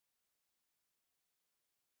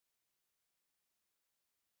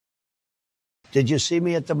Did you see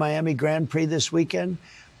me at the Miami Grand Prix this weekend?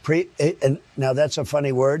 And now that's a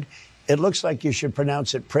funny word. It looks like you should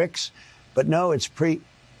pronounce it pricks, but no, it's pre.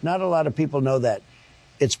 Not a lot of people know that.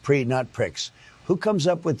 It's pre, not pricks. Who comes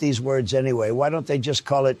up with these words anyway? Why don't they just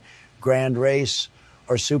call it Grand Race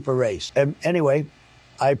or Super Race? Anyway,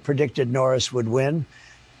 I predicted Norris would win.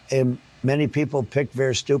 Many people picked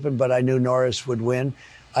Verstappen, but I knew Norris would win.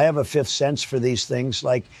 I have a fifth sense for these things.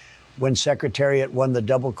 Like when Secretariat won the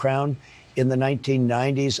Double Crown in the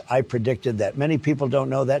 1990s, I predicted that. Many people don't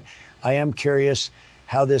know that. I am curious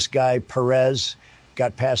how this guy Perez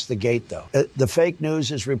got past the gate, though. The fake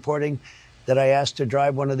news is reporting that I asked to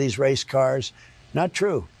drive one of these race cars. Not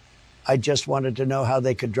true. I just wanted to know how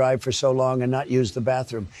they could drive for so long and not use the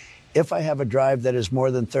bathroom. If I have a drive that is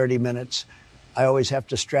more than 30 minutes, I always have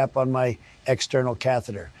to strap on my external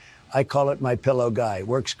catheter. I call it my pillow guy.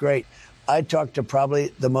 Works great. I talked to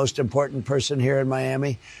probably the most important person here in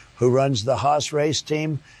Miami who runs the Haas race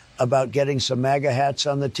team about getting some MAGA hats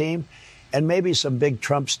on the team and maybe some big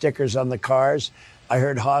Trump stickers on the cars. I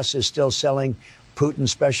heard Haas is still selling Putin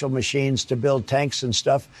special machines to build tanks and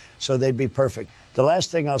stuff, so they'd be perfect. The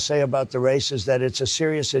last thing I'll say about the race is that it's a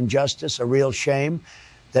serious injustice, a real shame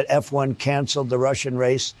that F1 canceled the Russian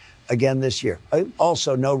race again this year.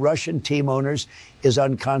 Also, no Russian team owners is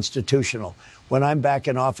unconstitutional. When I'm back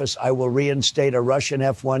in office, I will reinstate a Russian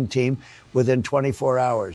F1 team within 24 hours.